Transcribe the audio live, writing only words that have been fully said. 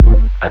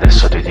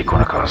Adesso ti dico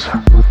una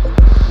cosa.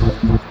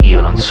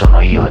 Io non sono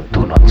io e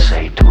tu non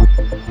sei tu.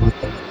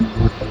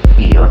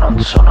 Io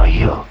non sono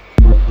io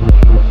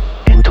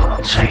e tu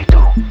non sei tu.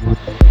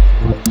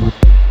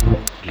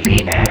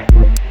 Linee,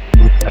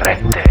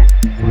 rette,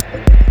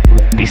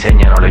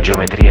 disegnano le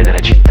geometrie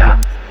delle città,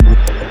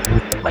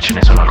 ma ce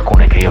ne sono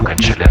alcune che io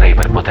cancellerei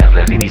per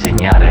poterle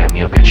ridisegnare a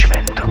mio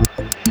piacimento.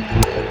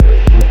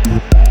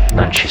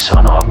 Non ci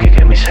sono occhi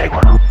che mi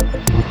seguono.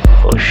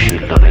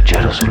 Oscillo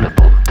leggero sulle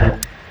punte,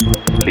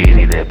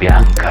 l'iride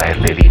bianca e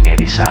le linee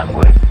di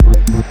sangue.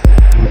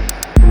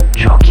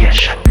 Giochi a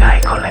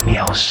Shanghai con le mie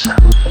ossa.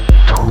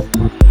 Tu,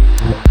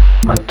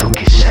 ma tu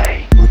chi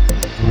sei?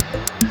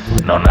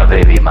 Non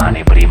avevi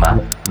mani prima,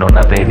 non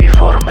avevi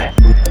forme,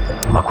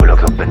 ma quello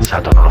che ho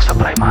pensato non lo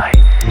saprai mai.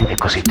 È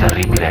così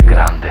terribile e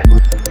grande.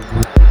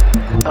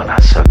 Non ha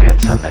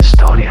sapienza né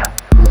storia.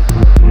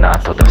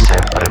 Nato da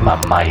sempre ma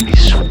mai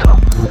vissuto.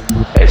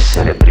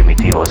 Essere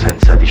primitivo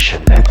senza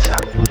discendenza.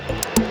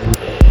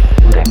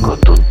 Tengo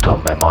tutto a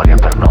memoria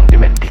per non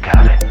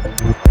dimenticare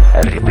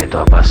e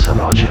ripeto a bassa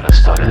voce la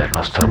storia del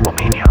nostro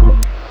abominio.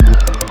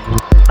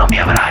 Non mi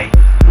avrai,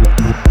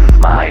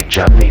 ma hai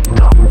già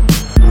vinto.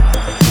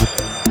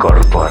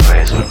 Corpo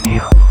arreso il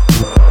mio,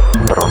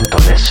 pronto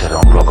ad essere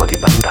un luogo di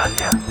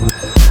battaglia.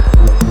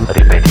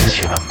 Ripeti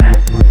assieme a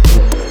me.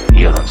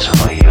 Io non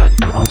sono io e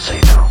tu non sei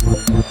tu.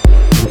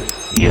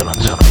 Io non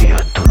sono io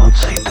e tu non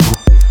sei tu.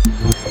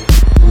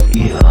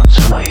 Io non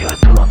sono io e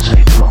tu non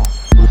sei tu.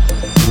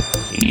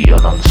 Io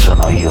non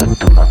sono io e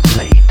tu non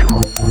sei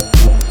tu.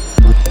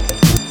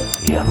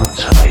 Io non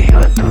sono io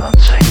e tu non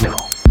sei tu.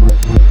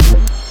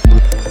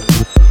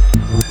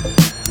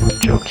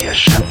 Giochi a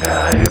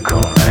Shanghai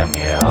con le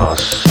mie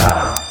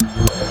ossa.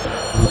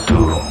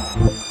 Tu,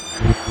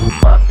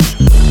 ma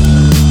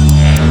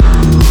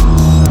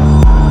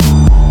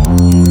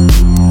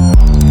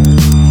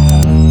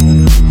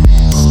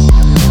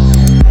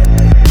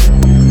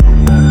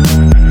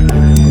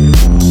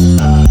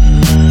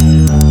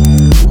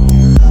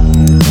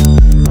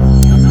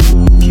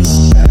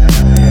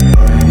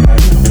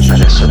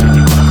adesso ti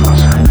dico una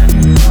cosa.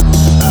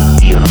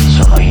 Io non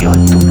sono io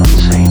e tu non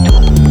sei tu.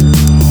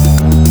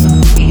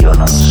 Io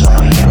non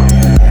sono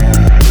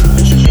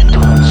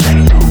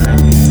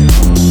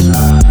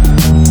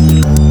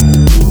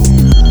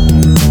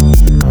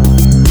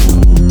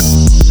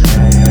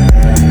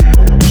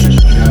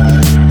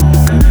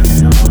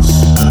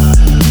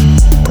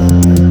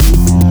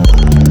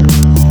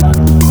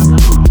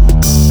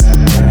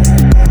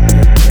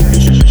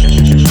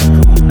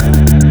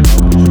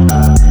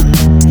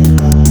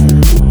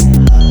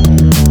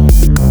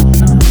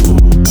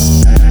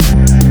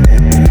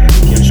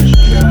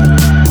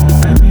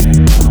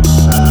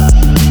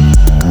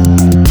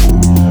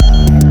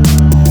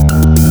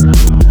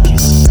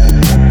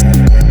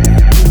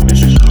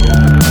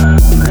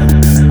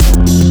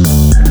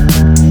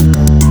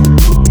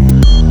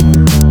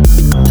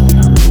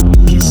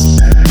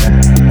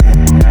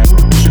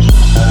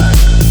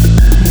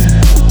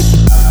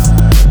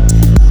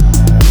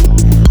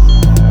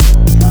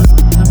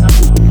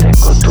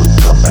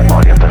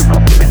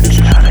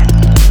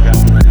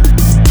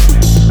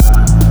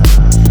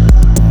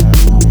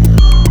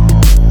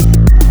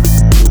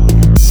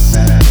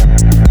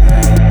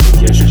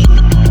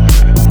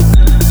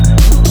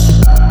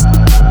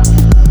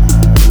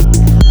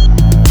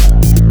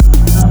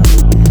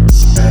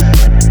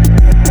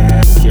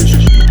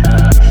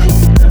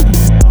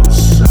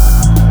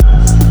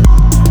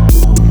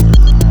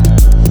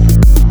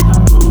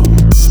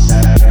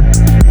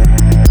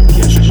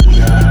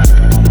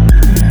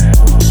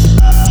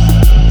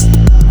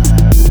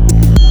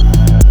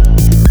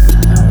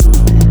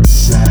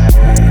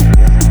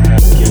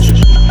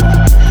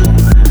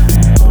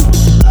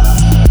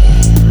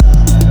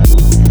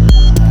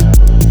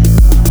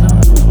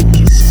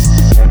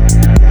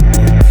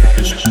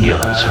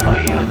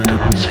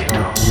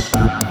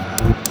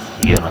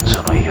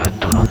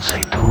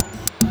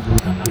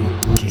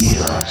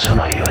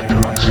io e tu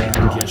non sei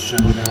tu.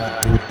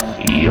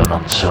 Io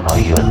non sono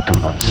io e tu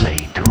non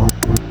sei tu.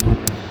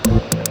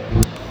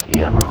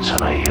 Io non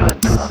sono io e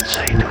tu non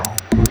sei tu.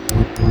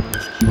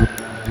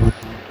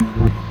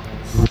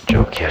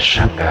 Giochi a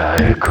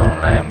Shanghai con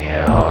le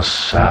mie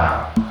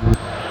ossa.